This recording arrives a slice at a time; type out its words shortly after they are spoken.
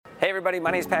Hey everybody, my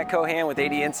name is Pat Cohan with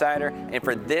AD Insider, and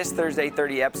for this Thursday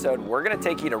 30 episode, we're going to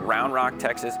take you to Round Rock,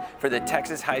 Texas for the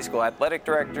Texas High School Athletic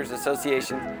Directors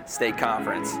Association State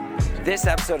Conference. This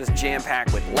episode is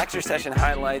jam-packed with lecture session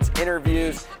highlights,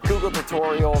 interviews, Google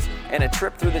tutorials, and a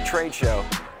trip through the trade show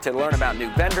to learn about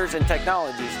new vendors and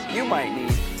technologies you might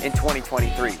need in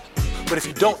 2023. But if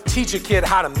you don't teach a kid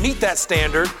how to meet that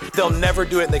standard, they'll never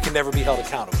do it and they can never be held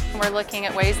accountable. We're looking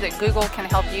at ways that Google can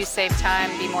help you save time,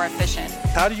 be more efficient.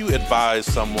 How do you advise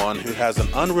someone who has an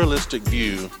unrealistic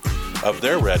view of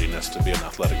their readiness to be an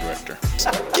athletic director?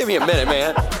 Give me a minute,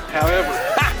 man. However,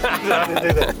 I didn't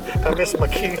do that. I missed my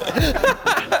cue.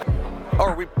 Oh,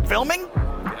 are we filming?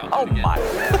 Oh my.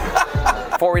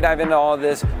 Before we dive into all of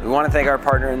this, we want to thank our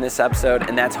partner in this episode,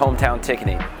 and that's Hometown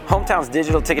Ticketing. Hometown's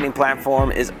digital ticketing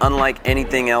platform is unlike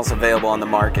anything else available on the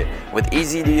market. With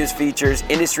easy-to-use features,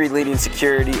 industry-leading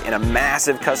security, and a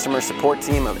massive customer support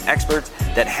team of experts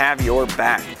that have your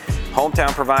back.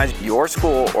 Hometown provides your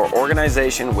school or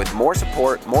organization with more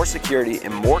support, more security,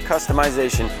 and more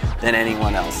customization than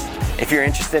anyone else. If you're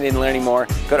interested in learning more,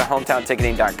 go to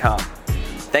hometownticketing.com.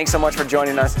 Thanks so much for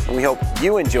joining us, and we hope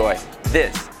you enjoy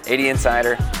this AD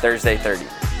Insider Thursday 30.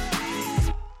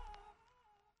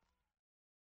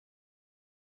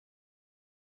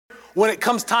 When it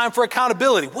comes time for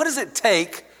accountability, what does it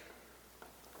take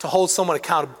to hold someone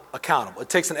accountable? It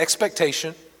takes an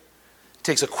expectation, it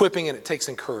takes equipping, and it takes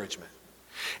encouragement.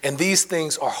 And these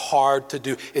things are hard to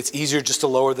do. It's easier just to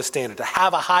lower the standard, to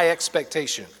have a high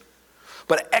expectation.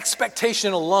 But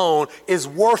expectation alone is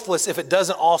worthless if it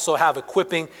doesn't also have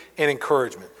equipping and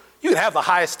encouragement. You can have the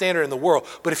highest standard in the world,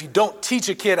 but if you don't teach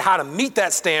a kid how to meet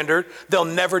that standard, they'll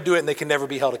never do it and they can never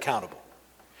be held accountable.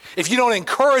 If you don't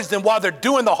encourage them while they're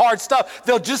doing the hard stuff,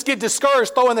 they'll just get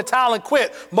discouraged, throw in the towel, and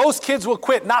quit. Most kids will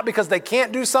quit not because they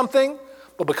can't do something,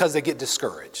 but because they get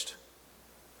discouraged.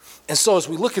 And so as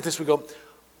we look at this, we go,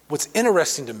 what's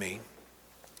interesting to me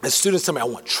is students tell me, I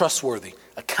want trustworthy,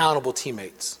 accountable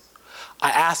teammates. I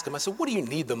asked them, I said, what do you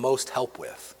need the most help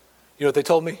with? You know what they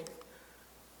told me?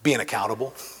 Being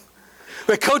accountable.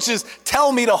 The coaches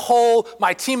tell me to hold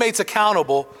my teammates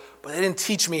accountable, but they didn't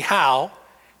teach me how,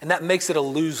 and that makes it a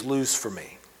lose-lose for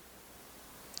me.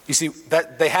 You see,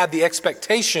 that they had the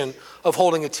expectation of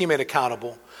holding a teammate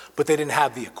accountable, but they didn't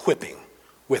have the equipping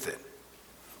with it.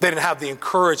 They didn't have the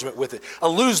encouragement with it. A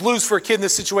lose-lose for a kid in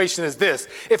this situation is this.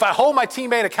 If I hold my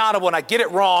teammate accountable and I get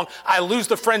it wrong, I lose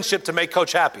the friendship to make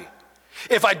coach happy.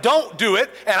 If I don't do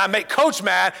it and I make coach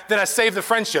mad, then I save the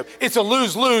friendship. It's a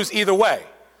lose-lose either way.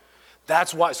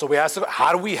 That's why, so we asked,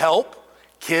 how do we help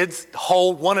kids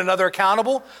hold one another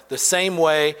accountable? The same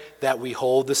way that we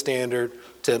hold the standard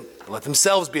to let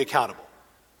themselves be accountable.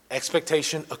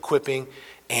 Expectation, equipping,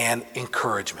 and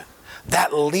encouragement.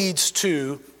 That leads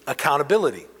to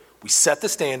accountability. We set the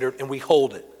standard and we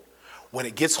hold it. When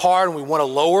it gets hard and we want to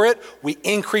lower it, we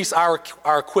increase our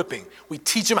equipping. We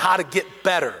teach them how to get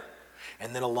better.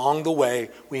 And then along the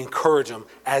way, we encourage them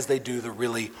as they do the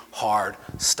really hard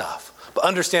stuff. But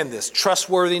understand this,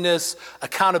 trustworthiness,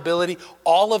 accountability,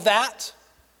 all of that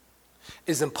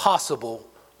is impossible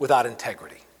without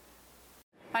integrity.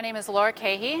 My name is Laura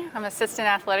Cahey. I'm Assistant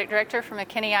Athletic Director for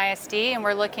McKinney ISD, and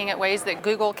we're looking at ways that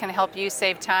Google can help you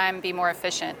save time, be more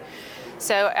efficient.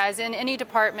 So as in any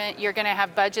department, you're going to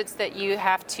have budgets that you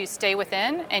have to stay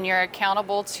within, and you're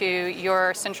accountable to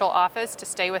your central office to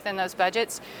stay within those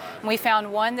budgets. And we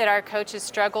found one that our coaches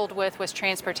struggled with was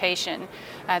transportation.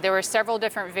 There were several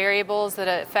different variables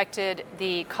that affected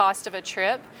the cost of a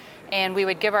trip, and we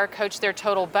would give our coach their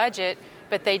total budget,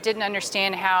 but they didn't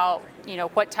understand how,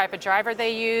 what type of driver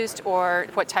they used or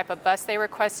what type of bus they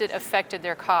requested affected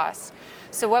their costs.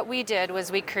 So what we did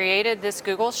was we created this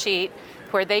Google Sheet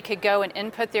where they could go and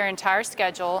input their entire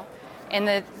schedule. And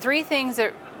there's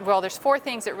four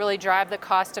things that really drive the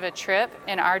cost of a trip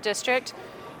in our district,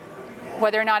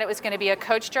 whether or not it was going to be a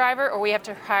coach driver or we have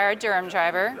to hire a Durham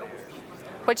driver,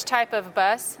 which type of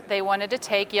bus they wanted to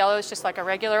take. Yellow is just like a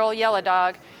regular old yellow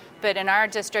dog, but in our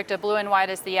district, a blue and white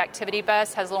is the activity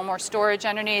bus, has a little more storage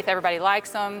underneath. Everybody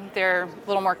likes them. They're a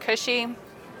little more cushy.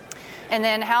 And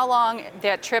then how long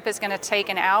that trip is going to take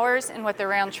in hours and what the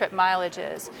round trip mileage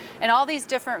is. And all these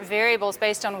different variables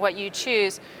based on what you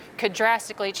choose could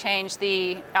drastically change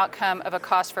the outcome of a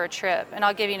cost for a trip. And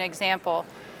I'll give you an example.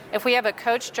 If we have a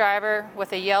coach driver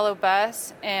with a yellow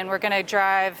bus and we're going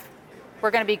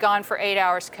to be gone for 8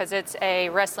 hours because it's a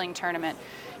wrestling tournament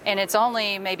and it's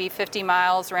only maybe 50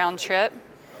 miles round trip,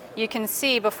 you can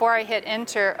see before I hit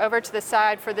enter over to the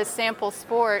side for this sample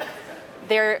sport,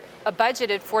 they're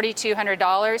budgeted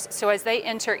 $4,200. So as they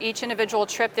enter each individual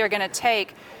trip they're going to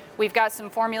take, we've got some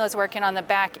formulas working on the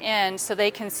back end so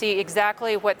they can see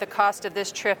exactly what the cost of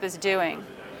this trip is doing.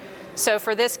 So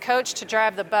for this coach to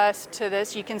drive the bus to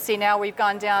this, you can see now we've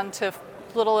gone down to a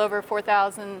little over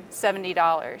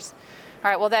 $4,070. All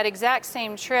right, well, that exact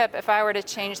same trip, if I were to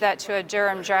change that to a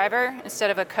Durham driver instead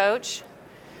of a coach,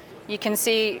 you can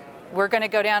see we're going to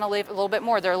go down a little bit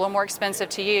more. They're a little more expensive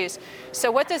to use. So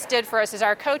what this did for us is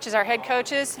our coaches, our head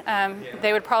coaches,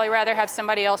 they would probably rather have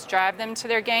somebody else drive them to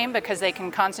their game because they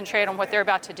can concentrate on what they're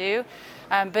about to do.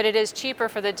 But it is cheaper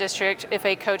for the district if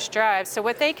a coach drives. So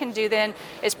what they can do then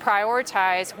is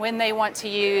prioritize when they want to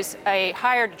use a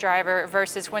hired driver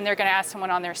versus when they're going to ask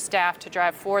someone on their staff to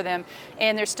drive for them,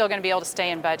 and they're still going to be able to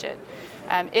stay in budget.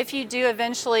 If you do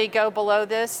eventually go below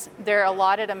this, their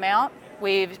allotted amount,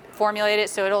 we've formulated it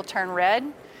so it'll turn red,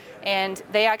 and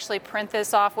they actually print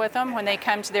this off with them when they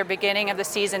come to their beginning of the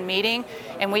season meeting,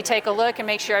 and we take a look and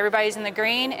make sure everybody's in the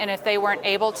green, and if they weren't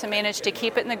able to manage to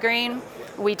keep it in the green,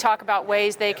 we talk about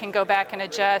ways they can go back and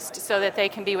adjust so that they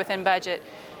can be within budget.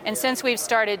 And since we've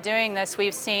started doing this,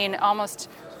 we've seen almost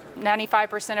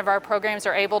 95% of our programs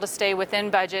are able to stay within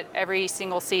budget every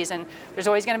single season. There's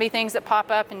always going to be things that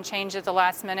pop up and change at the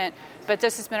last minute, but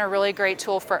this has been a really great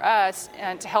tool for us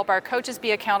and to help our coaches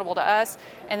be accountable to us,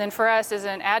 and then for us as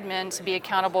an admin to be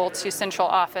accountable to central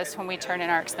office when we turn in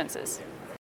our expenses.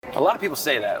 A lot of people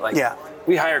say that, like, yeah,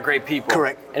 we hire great people.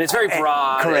 Correct. And it's very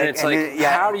broad. Correct. And it's like,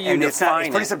 how do you define it?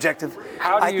 It's pretty subjective.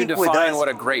 How do you define what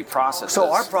a great process is?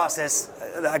 So our process,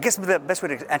 I guess the best way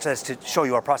to answer that is to show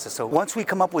you our process. So once we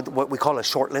come up with what we call a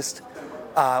short list,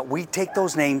 we take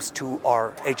those names to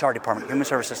our HR department, Human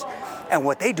Services, and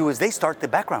what they do is they start the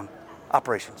background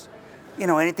operations.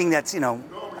 Anything that's,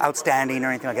 outstanding or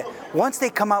anything like that. Once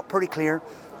they come out pretty clear,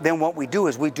 then what we do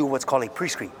is we do what's called a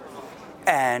pre-screen.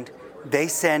 And they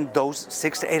send those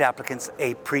 6 to 8 applicants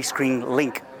a pre-screen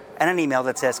link and an email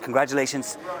that says,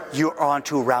 congratulations, you're on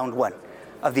to round 1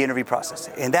 of the interview process.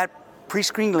 In that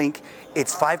pre-screen link,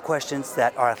 it's 5 questions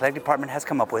that our athletic department has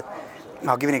come up with.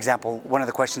 I'll give you an example. One of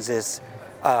the questions is,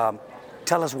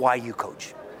 tell us why you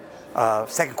coach.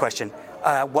 Second question,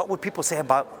 what would people say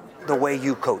about the way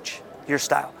you coach, your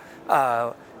style?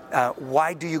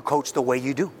 Why do you coach the way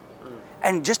you do?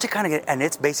 And just to kind of and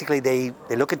it's basically they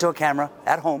look into a camera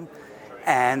at home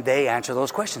and they answer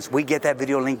those questions. We get that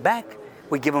video link back.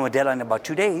 We give them a deadline in about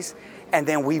 2 days, and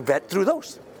then we vet through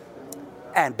those.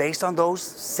 And based on those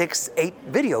 6,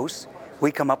 8 videos,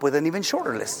 we come up with an even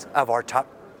shorter list of our top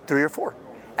 3 or 4.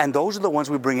 And those are the ones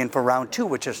we bring in for round 2,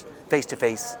 which is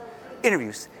face-to-face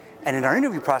interviews. And in our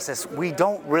interview process, we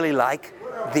don't really like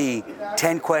the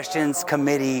 10 questions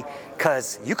committee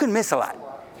because you can miss a lot.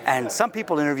 And some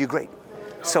people interview great.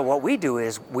 So what we do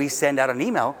is we send out an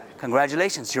email,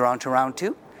 congratulations, you're on to round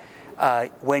 2.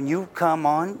 When you come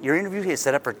on, your interview is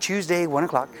set up for Tuesday, 1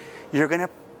 o'clock. You're going to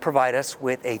provide us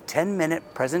with a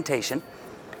 10-minute presentation.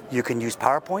 You can use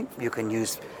PowerPoint, you can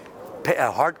use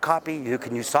hard copy, you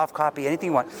can use soft copy, anything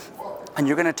you want. And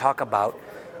you're going to talk about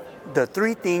the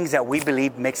 3 things that we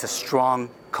believe makes a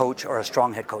strong coach or a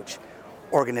strong head coach: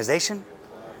 organization,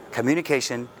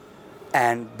 communication,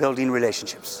 and building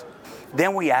relationships.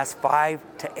 Then we ask 5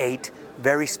 to 8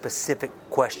 very specific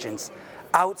questions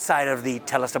outside of the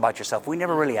tell us about yourself. We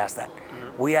never really ask that.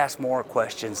 We ask more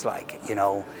questions like,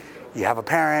 you have a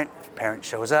parent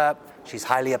shows up, she's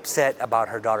highly upset about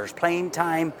her daughter's playing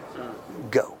time,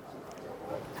 go.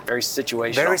 Very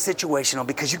situational. Very situational,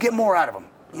 because you get more out of them.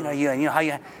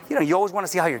 You always want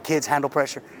to see how your kids handle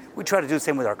pressure. We try to do the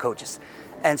same with our coaches.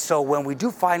 And so when we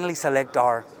do finally select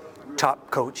our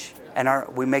top coach and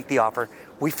we make the offer,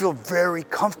 we feel very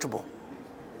comfortable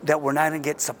that we're not going to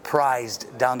get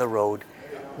surprised down the road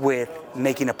with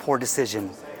making a poor decision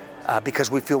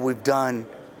because we feel we've done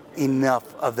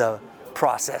enough of the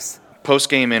process.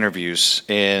 Post-game interviews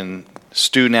and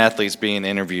student athletes being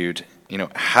interviewed,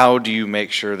 how do you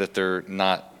make sure that they're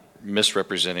not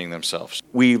misrepresenting themselves?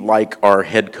 We like our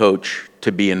head coach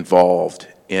to be involved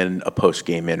in a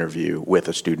post-game interview with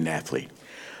a student athlete.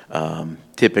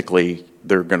 Typically,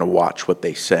 they're going to watch what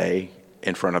they say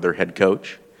in front of their head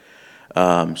coach.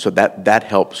 So that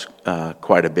helps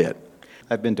quite a bit.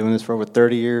 I've been doing this for over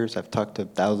 30 years. I've talked to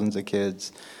thousands of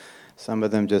kids. Some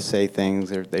of them just say things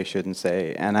that they shouldn't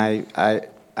say, and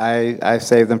I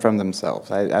save them from themselves.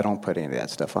 I don't put any of that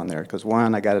stuff on there because,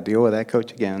 one, I got to deal with that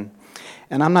coach again,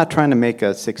 and I'm not trying to make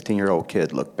a 16-year-old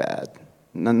kid look bad.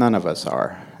 None of us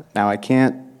are. Now, I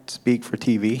can't speak for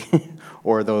TV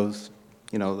or those,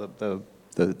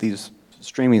 these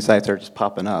streaming sites are just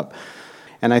popping up.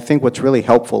 And I think what's really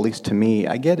helpful, at least to me,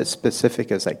 I get as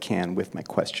specific as I can with my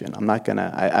question. I'm not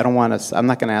gonna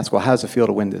ask, well, how does it feel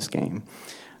to win this game?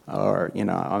 Or, I'm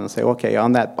going to say, okay,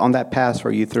 on that pass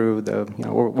where you threw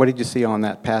what did you see on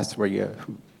that pass where you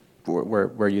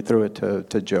threw it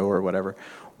to Joe or whatever?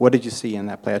 What did you see in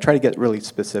that play? I try to get really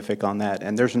specific on that,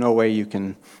 and there's no way you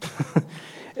can,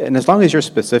 and as long as you're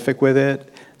specific with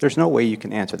it, there's no way you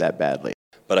can answer that badly.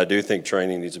 But I do think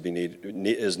training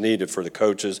is needed for the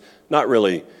coaches, not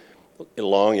really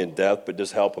long in depth, but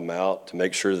just help them out to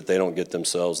make sure that they don't get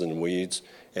themselves in the weeds.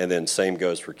 And then same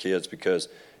goes for kids, because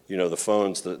the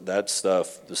phones, the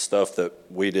stuff that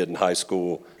we did in high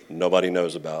school, nobody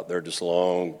knows about. They're just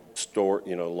long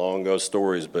ago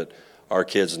stories. But our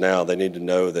kids now, they need to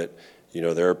know that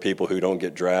there are people who don't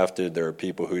get drafted, there are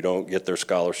people who don't get their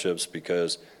scholarships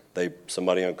because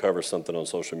somebody uncovers something on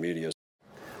social media.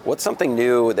 What's something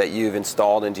new that you've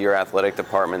installed into your athletic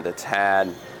department that's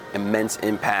had immense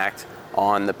impact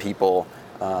on the people,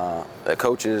 the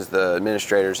coaches, the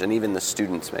administrators, and even the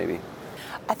students maybe?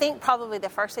 I think probably the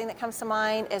first thing that comes to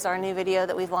mind is our new video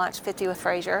that we've launched, 50 with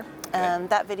Frazier.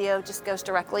 That video just goes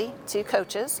directly to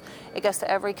coaches. It goes to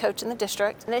every coach in the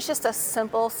district. And it's just a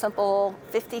simple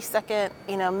 50-second,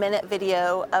 minute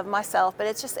video of myself. But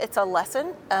it's a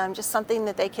lesson, just something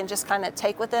that they can just kind of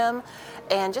take with them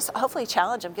and just hopefully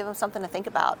challenge them, give them something to think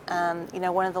about.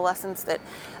 One of the lessons that,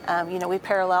 we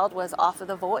paralleled was Off of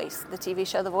The Voice, the TV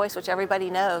show The Voice, which everybody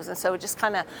knows. And so just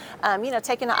kind of,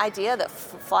 taking an idea that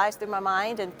flies through my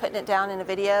mind and putting it down in a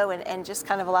video and just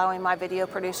kind of allowing my video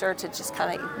producer to just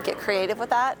kind of get creative with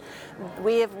that.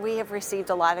 We have received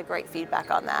a lot of great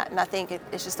feedback on that, and I think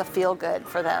it's just a feel good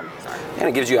for them. And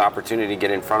it gives you opportunity to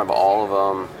get in front of all of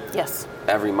them. Yes.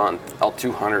 Every month, all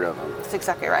 200 of them. That's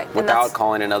exactly right. Without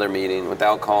calling another meeting,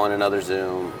 without calling another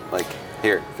Zoom,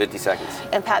 here, 50 seconds.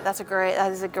 And Pat, that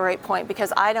is a great point,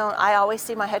 because I always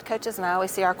see my head coaches and I always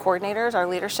see our coordinators, our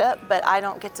leadership, but I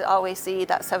don't get to always see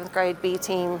that 7th grade B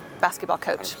team basketball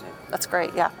coach. That's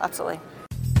great. Yeah, absolutely.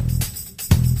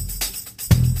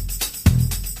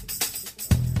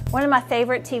 One of my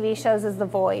favorite TV shows is The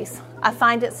Voice. I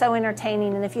find it so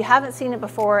entertaining, and if you haven't seen it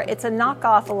before, it's a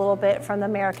knockoff a little bit from the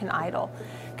American Idol.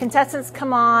 Contestants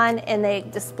come on and they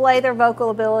display their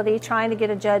vocal ability, trying to get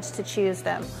a judge to choose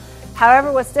them.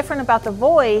 However, what's different about The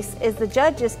Voice is the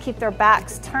judges keep their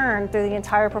backs turned through the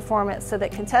entire performance, so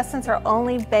that contestants are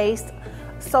only based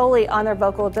solely on their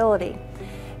vocal ability.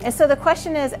 And so the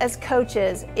question is, as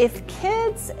coaches, if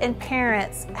kids and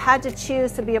parents had to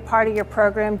choose to be a part of your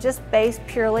program just based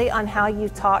purely on how you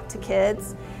talk to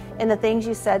kids and the things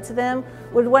you said to them,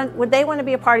 would they want to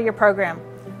be a part of your program?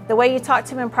 The way you talk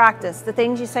to them in practice, the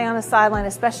things you say on the sideline,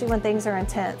 especially when things are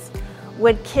intense.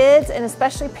 Would kids, and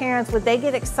especially parents, would they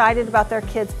get excited about their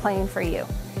kids playing for you?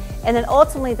 And then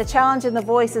ultimately, the challenge in The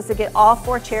Voice is to get all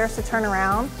 4 chairs to turn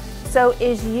around. So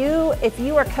if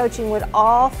you are coaching, would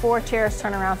all 4 chairs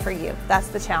turn around for you? That's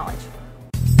the challenge.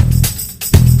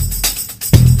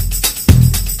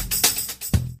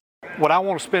 What I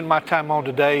want to spend my time on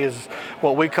today is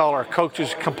what we call our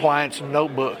Coaches Compliance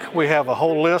Notebook. We have a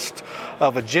whole list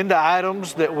of agenda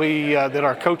items that that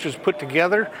our coaches put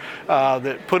together,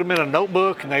 that put them in a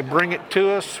notebook, and they bring it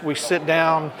to us. We sit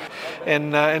down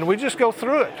and we just go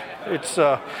through it.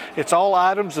 It's all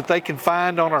items that they can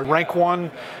find on our Rank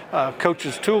 1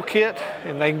 Coaches Toolkit,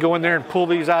 and they can go in there and pull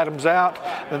these items out,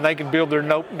 and they can build their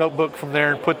notebook from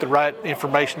there and put the right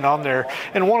information on there.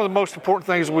 And one of the most important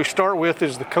things we start with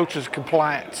is the coaches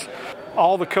compliance.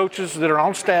 All the coaches that are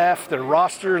on staff, their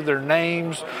roster, their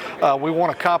names, we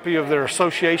want a copy of their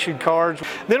association cards.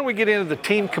 Then we get into the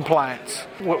team compliance.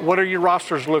 What do your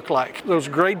rosters look like? Those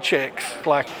grade checks,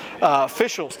 like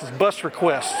officials, bus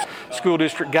requests, school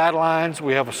district guidelines.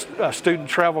 We have a student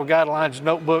travel guidelines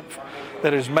notebook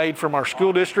that is made from our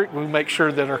school district. We make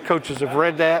sure that our coaches have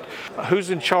read that.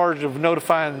 Who's in charge of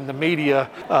notifying the media,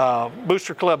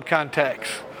 booster club contacts?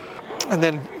 And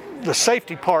then the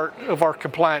safety part of our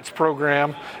compliance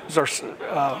program is our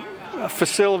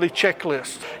facility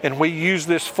checklist, and we use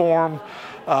this form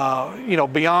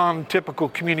beyond typical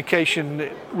communication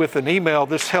with an email.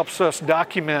 This helps us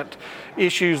document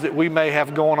issues that we may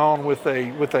have going on with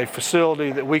a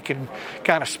facility, that we can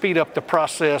kind of speed up the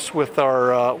process with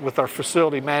our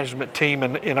facility management team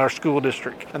in our school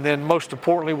district. And then most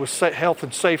importantly, with health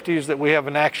and safety, is that we have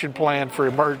an action plan for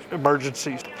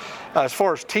emergencies. As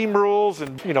far as team rules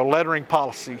and lettering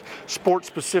policy,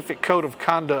 sports-specific code of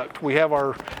conduct, we have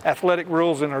our athletic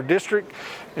rules in our district,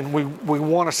 and we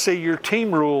want to see your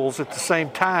team rules at the same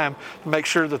time to make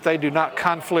sure that they do not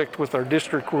conflict with our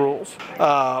district rules.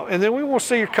 And then we want to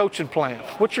see your coaching plan.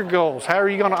 What's your goals? How are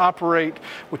you going to operate?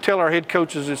 We tell our head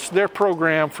coaches it's their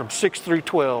program from 6 through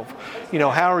 12.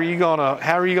 How are you going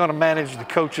to manage the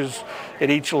coaches at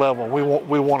each level?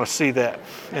 We want to see that.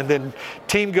 And then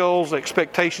team goals,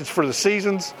 expectations for the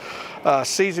seasons,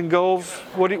 season goals.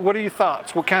 What are your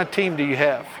thoughts? What kind of team do you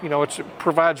have? It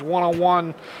provides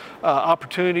one-on-one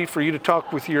opportunity for you to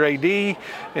talk with your AD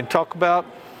and talk about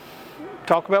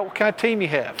what kind of team you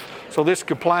have. So this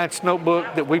compliance notebook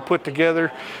that we put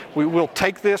together, we will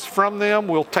take this from them,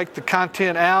 we'll take the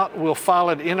content out, we'll file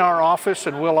it in our office,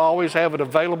 and we'll always have it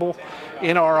available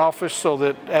in our office so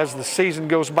that as the season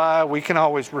goes by, we can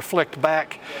always reflect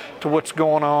back to what's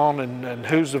going on and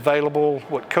who's available,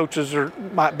 what coaches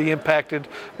might be impacted,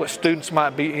 what students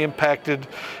might be impacted,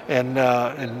 and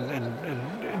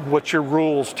what your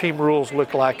rules, team rules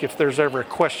look like if there's ever a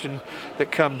question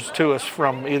that comes to us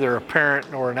from either a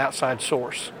parent or an outside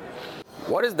source.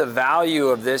 What is the value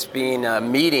of this being a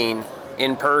meeting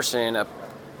in person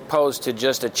opposed to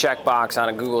just a checkbox on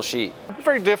a Google Sheet? It's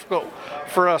very difficult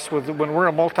for us when we're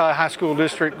a multi-high school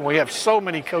district and we have so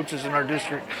many coaches in our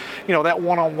district. That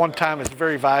one-on-one time is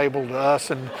very valuable to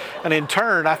us, and in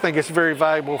turn, I think it's very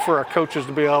valuable for our coaches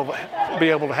to be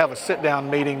able to have a sit-down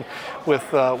meeting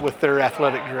with their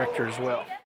athletic director as well.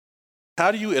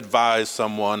 How do you advise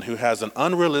someone who has an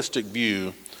unrealistic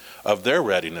view of their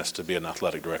readiness to be an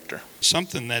athletic director?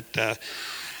 Something that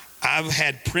I've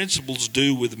had principals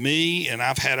do with me and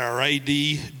I've had our AD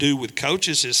do with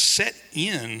coaches is set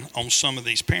in on some of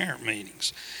these parent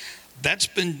meetings. That's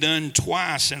been done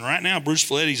twice, and right now Bruce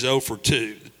Folletti's 0 for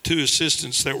 2. The 2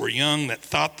 assistants that were young that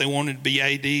thought they wanted to be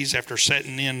ADs after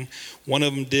setting in, one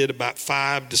of them did about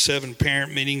 5 to 7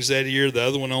 parent meetings that year, the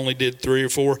other one only did 3 or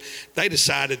 4. They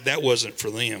decided that wasn't for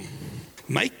them.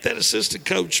 Make that assistant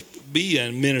coach be an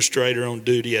administrator on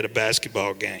duty at a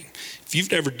basketball game. If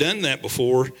you've never done that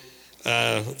before,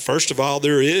 first of all,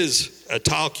 there is a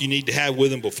talk you need to have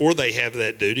with them before they have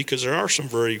that duty, because there are some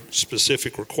very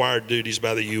specific required duties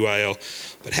by the UIL.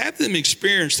 But have them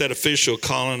experience that official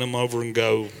calling them over and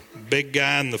go, big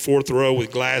guy in the 4th row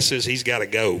with glasses, he's got to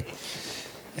go.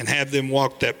 And have them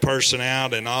walk that person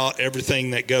out and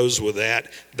everything that goes with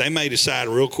that. They may decide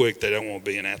real quick they don't want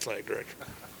to be an athletic director.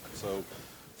 So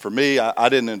for me, I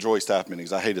didn't enjoy staff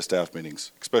meetings. I hated staff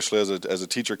meetings, especially as a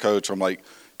teacher coach. I'm like,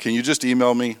 can you just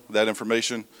email me that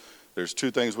information? There's 2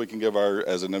 things we can give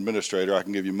as an administrator. I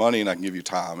can give you money and I can give you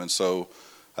time. And so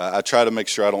I try to make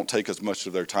sure I don't take as much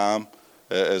of their time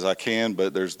as I can,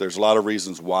 but there's a lot of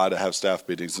reasons why to have staff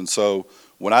meetings. And so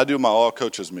when I do my all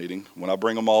coaches meeting, when I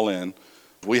bring them all in,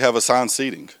 we have assigned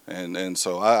seating. And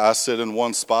so I sit in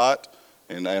one spot.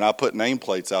 And I put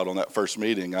nameplates out on that first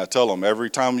meeting. I tell them, every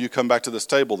time you come back to this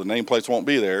table, the nameplates won't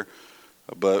be there,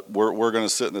 but we're going to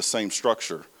sit in the same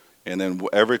structure. And then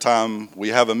every time we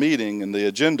have a meeting in the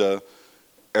agenda,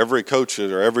 every coach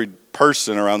or every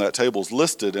person around that table is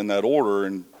listed in that order,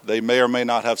 and they may or may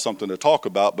not have something to talk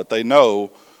about, but they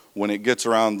know when it gets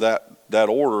around that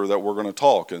order that we're going to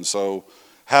talk. And so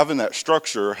having that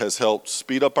structure has helped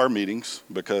speed up our meetings,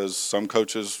 because some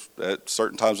coaches at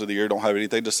certain times of the year don't have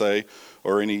anything to say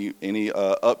or any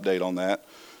update on that.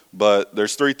 But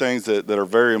there's 3 things that are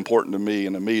very important to me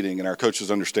in a meeting, and our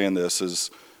coaches understand this,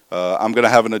 is I'm going to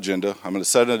have an agenda. I'm going to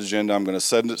set an agenda. I'm going to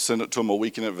send it to them a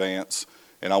week in advance,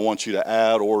 and I want you to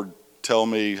add or tell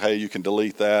me, hey, you can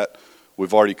delete that.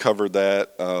 We've already covered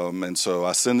that. And so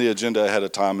I send the agenda ahead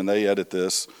of time, and they edit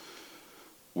this.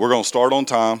 We're going to start on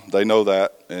time. They know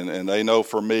that, and they know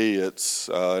for me it's,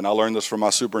 and I learned this from my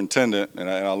superintendent, and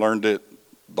I learned it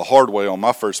the hard way on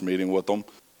my first meeting with them.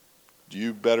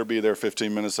 You better be there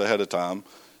 15 minutes ahead of time.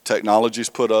 Technology's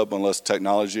put up unless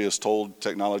technology is told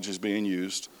technology is being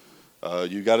used.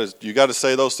 You got to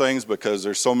say those things, because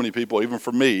there's so many people, even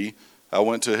for me, I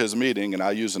went to his meeting and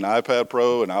I use an iPad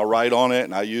Pro and I write on it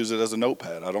and I use it as a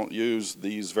notepad. I don't use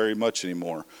these very much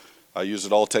anymore. I use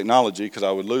it all technology because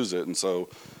I would lose it. And so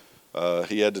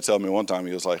he had to tell me one time,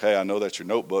 he was like, hey, I know that's your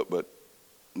notebook, but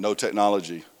no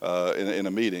technology in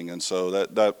a meeting. And so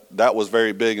that was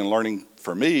very big in learning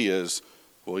for me is,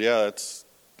 well, yeah,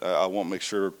 I want to make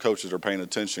sure coaches are paying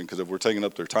attention, because if we're taking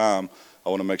up their time, I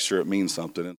want to make sure it means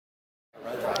something.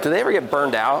 Do they ever get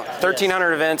burned out?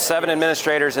 1,300 events, 7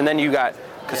 administrators, and then you got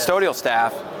custodial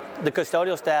staff. The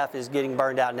custodial staff is getting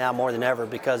burned out now more than ever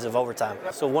because of overtime.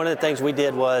 So one of the things we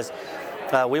did was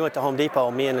we went to Home Depot,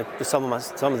 me and some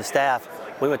of the staff,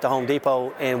 we went to Home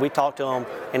Depot and we talked to them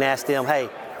and asked them, hey,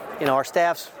 our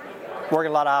staff's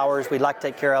working a lot of hours. We'd like to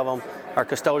take care of them, our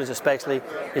custodians especially.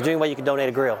 Is there any way you can donate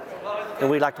a grill? And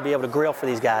we'd like to be able to grill for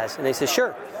these guys. And they said,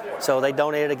 sure. So they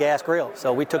donated a gas grill.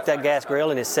 So we took that gas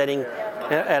grill and it's sitting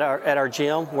at our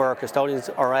gym where our custodians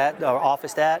are at, our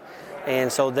office at.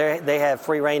 And so they have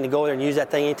free reign to go there and use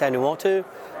that thing anytime they want to.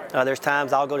 There's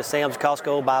times I'll go to Sam's,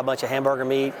 Costco, buy a bunch of hamburger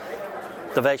meat,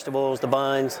 the vegetables, the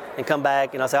buns, and come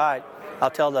back. And I'll say, all right,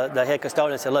 I'll tell the head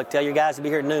custodian, I say, look, tell your guys to be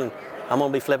here at noon. I'm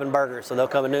going to be flipping burgers. So they'll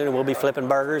come at noon and we'll be flipping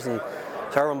burgers and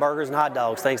serving burgers and hot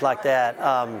dogs, things like that.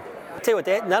 I'll tell you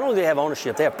what, not only do they have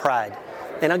ownership, they have pride.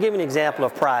 And I'll give you an example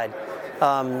of pride.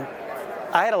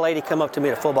 I had a lady come up to me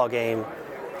at a football game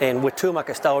and with two of my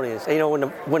custodians.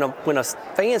 And, when a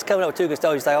fan's coming up with two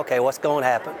custodians, you say, okay, what's going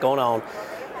on?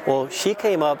 Well, she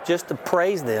came up just to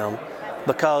praise them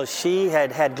because she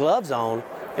had gloves on,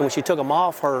 and when she took them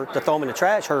off to throw them in the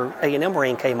trash, her A&M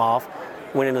ring came off,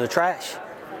 went into the trash.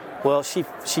 Well, she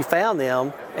found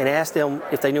them and asked them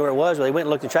if they knew where it was. Well, they went and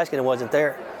looked in the trash can and it wasn't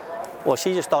there. Well,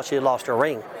 she just thought she had lost her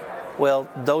ring. Well,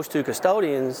 those two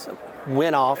custodians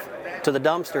went off to the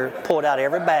dumpster, pulled out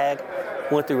every bag,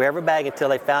 went through every bag until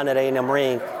they found that A&M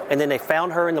ring, and then they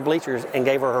found her in the bleachers and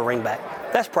gave her ring back.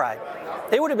 That's pride.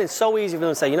 It would have been so easy for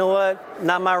them to say, you know what,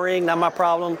 not my ring, not my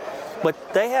problem.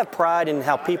 But they have pride in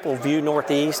how people view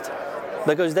Northeast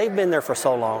because they've been there for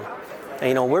so long.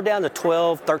 And, we're down to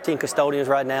 12, 13 custodians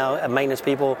right now, maintenance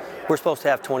people. We're supposed to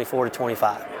have 24 to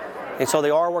 25. And so they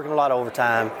are working a lot of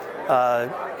overtime.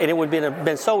 And it would have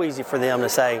been so easy for them to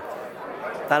say,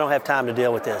 I don't have time to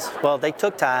deal with this. Well, they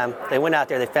took time. They went out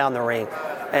there. They found the ring.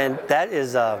 And that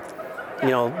is,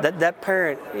 that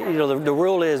parent, the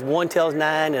rule is 1 tells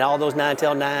 9 and all those 9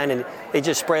 tell 9. And it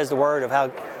just spreads the word of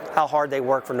how hard they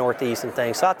work for Northeast and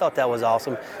things. So I thought that was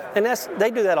awesome. And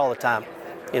they do that all the time.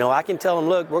 I can tell them,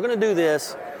 look, we're going to do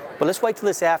this, but let's wait till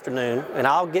this afternoon, and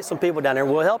I'll get some people down there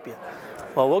and we'll help you.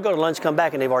 Well, we'll go to lunch, come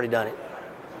back, and they've already done it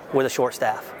with a short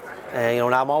staff. And,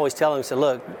 and I'm always telling them,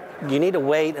 look, you need to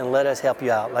wait and let us help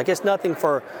you out. Like, it's nothing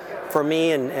for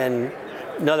me and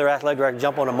another athletic director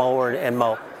jump on a mower and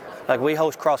mow. Like, we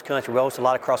host cross country. We host a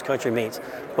lot of cross country meets.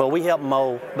 Well, we help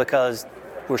mow because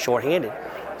we're short-handed.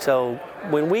 So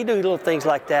when we do little things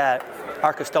like that,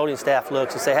 our custodian staff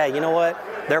looks and say, hey, you know what?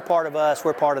 They're part of us.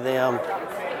 We're part of them.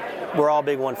 We're all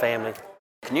big one family.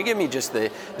 Can you give me just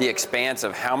the expanse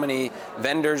of how many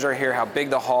vendors are here, how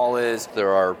big the hall is? There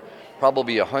are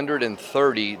probably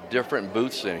 130 different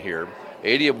booths in here,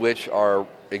 80 of which are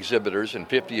exhibitors and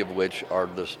 50 of which are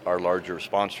our larger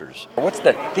sponsors. What's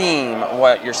the theme of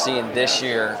what you're seeing this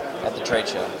year at the trade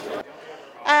show?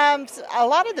 A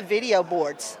lot of the video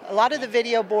boards. A lot of the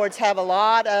video boards have a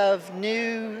lot of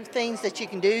new things that you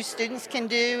can do, students can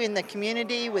do in the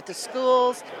community with the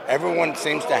schools. Everyone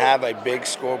seems to have a big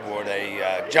scoreboard,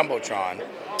 a Jumbotron,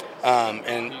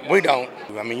 and we don't.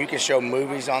 I mean, you can show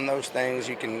movies on those things.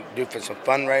 You can do for some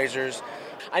fundraisers.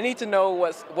 I need to know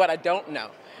what I don't know.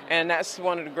 And that's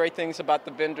one of the great things about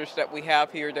the vendors that we have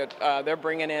here, that they're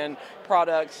bringing in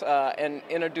products and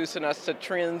introducing us to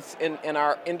trends in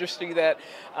our industry that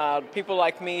people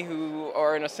like me who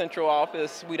are in a central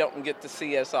office, we don't get to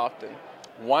see as often.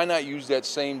 Why not use that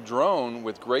same drone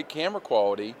with great camera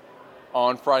quality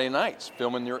on Friday nights,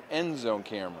 filming your end zone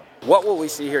camera? What will we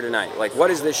see here tonight? Like,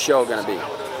 what is this show going to be?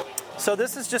 So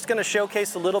this is just going to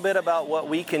showcase a little bit about what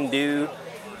we can do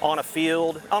on a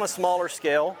field, on a smaller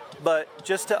scale, but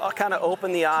just to kind of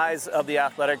open the eyes of the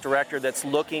athletic director that's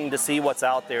looking to see what's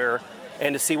out there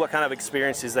and to see what kind of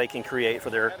experiences they can create for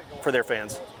their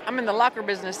fans. I'm in the locker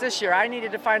business this year. I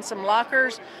needed to find some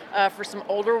lockers for some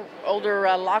older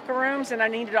locker rooms, and I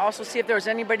needed to also see if there was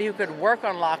anybody who could work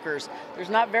on lockers. There's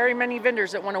not very many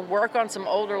vendors that want to work on some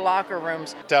older locker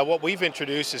rooms. What we've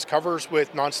introduced is covers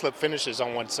with non-slip finishes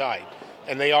on one side,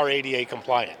 and they are ADA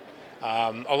compliant.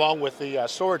 Along with the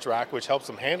storage rack, which helps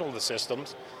them handle the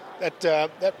systems.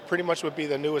 That pretty much would be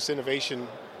the newest innovation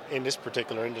in this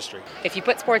particular industry. If you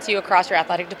put SportsU across your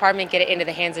athletic department, get it into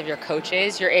the hands of your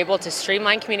coaches, you're able to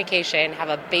streamline communication, have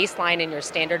a baseline in your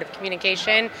standard of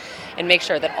communication, and make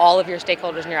sure that all of your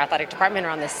stakeholders in your athletic department are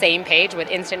on the same page with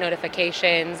instant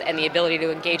notifications and the ability to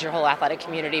engage your whole athletic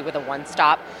community with a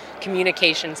one-stop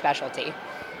communication specialty.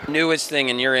 Newest thing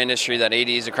in your industry that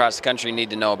ADs across the country need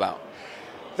to know about?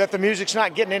 That the music's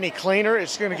not getting any cleaner.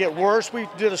 It's going to get worse. We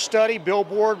did a study,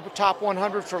 Billboard Top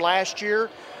 100 for last year.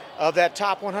 Of that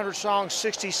top 100 songs,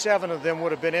 67 of them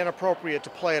would have been inappropriate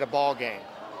to play at a ball game.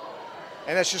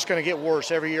 And that's just going to get worse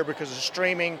every year because of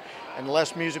streaming and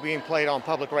less music being played on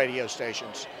public radio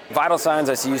stations. Vital Signs,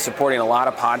 I see you supporting a lot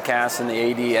of podcasts in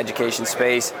the AD education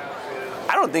space.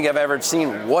 I don't think I've ever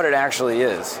seen what it actually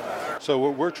is. So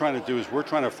what we're trying to do is we're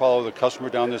trying to follow the customer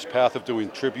down this path of doing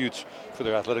tributes for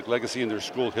their athletic legacy and their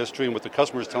school history. And what the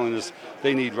customer is telling us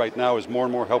they need right now is more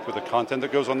and more help with the content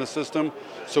that goes on the system.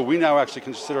 So we now actually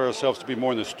consider ourselves to be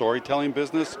more in the storytelling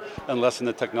business and less in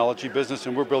the technology business.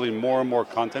 And we're building more and more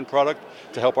content product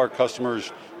to help our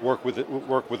customers work with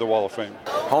the Wall of Fame.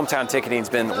 Hometown ticketing's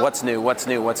been what's new, what's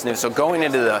new, what's new. So going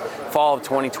into the fall of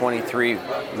 2023,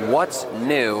 what's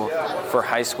new for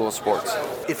high school sports?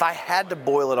 If I had to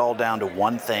boil it all down to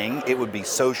one thing, it would be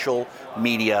social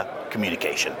media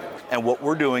communication. And what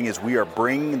we're doing is we are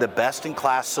bringing the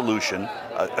best-in-class solution,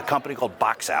 a company called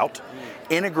Box Out,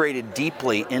 integrated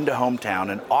deeply into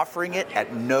Hometown and offering it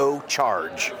at no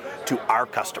charge to our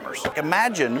customers.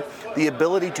 Imagine the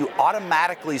ability to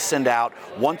automatically send out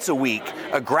once a week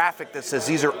a graphic that says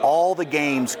these are all the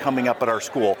games coming up at our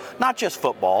school, not just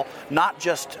football, not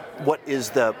just what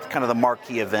is the kind of the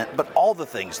marquee event, but all the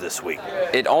things this week.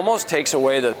 It almost takes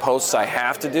away the posts I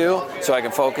have to do so I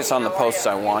can focus on the posts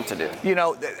I want to do. You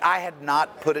know, I had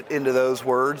not put it into those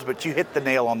words, but you hit the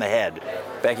nail on the head.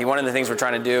 Becky, one of the things we're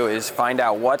trying to do is find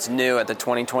out what's new at the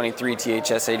 2023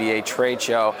 THSADA trade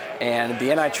show, and the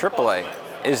NIAAA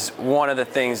is one of the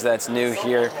things that's new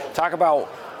here. Talk about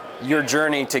your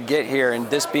journey to get here, and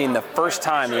this being the first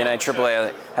time the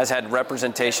NIAAA has had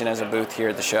representation as a booth here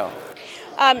at the show.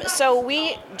 So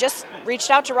we just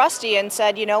reached out to Rusty and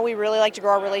said, you know, we really like to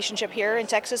grow our relationship here in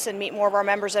Texas and meet more of our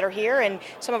members that are here and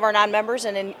some of our non-members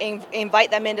and invite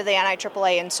them into the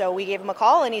NIAAA. And so we gave him a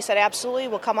call and he said, absolutely,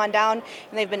 we'll come on down.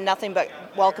 And they've been nothing but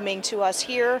welcoming to us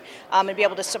here and be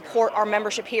able to support our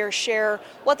membership here, share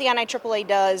what the NIAAA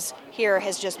does here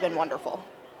has just been wonderful.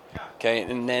 Okay,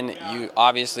 and then you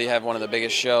obviously have one of the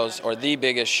biggest shows, or the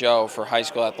biggest show for high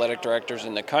school athletic directors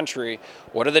in the country.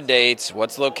 What are the dates?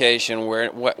 What's the location?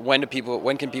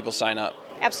 When can people sign up?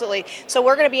 Absolutely. So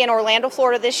we're going to be in Orlando,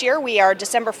 Florida this year. We are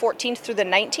December 14th through the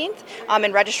 19th,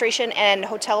 and registration and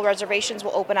hotel reservations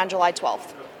will open on July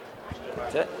 12th.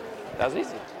 That's it. That was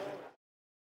easy.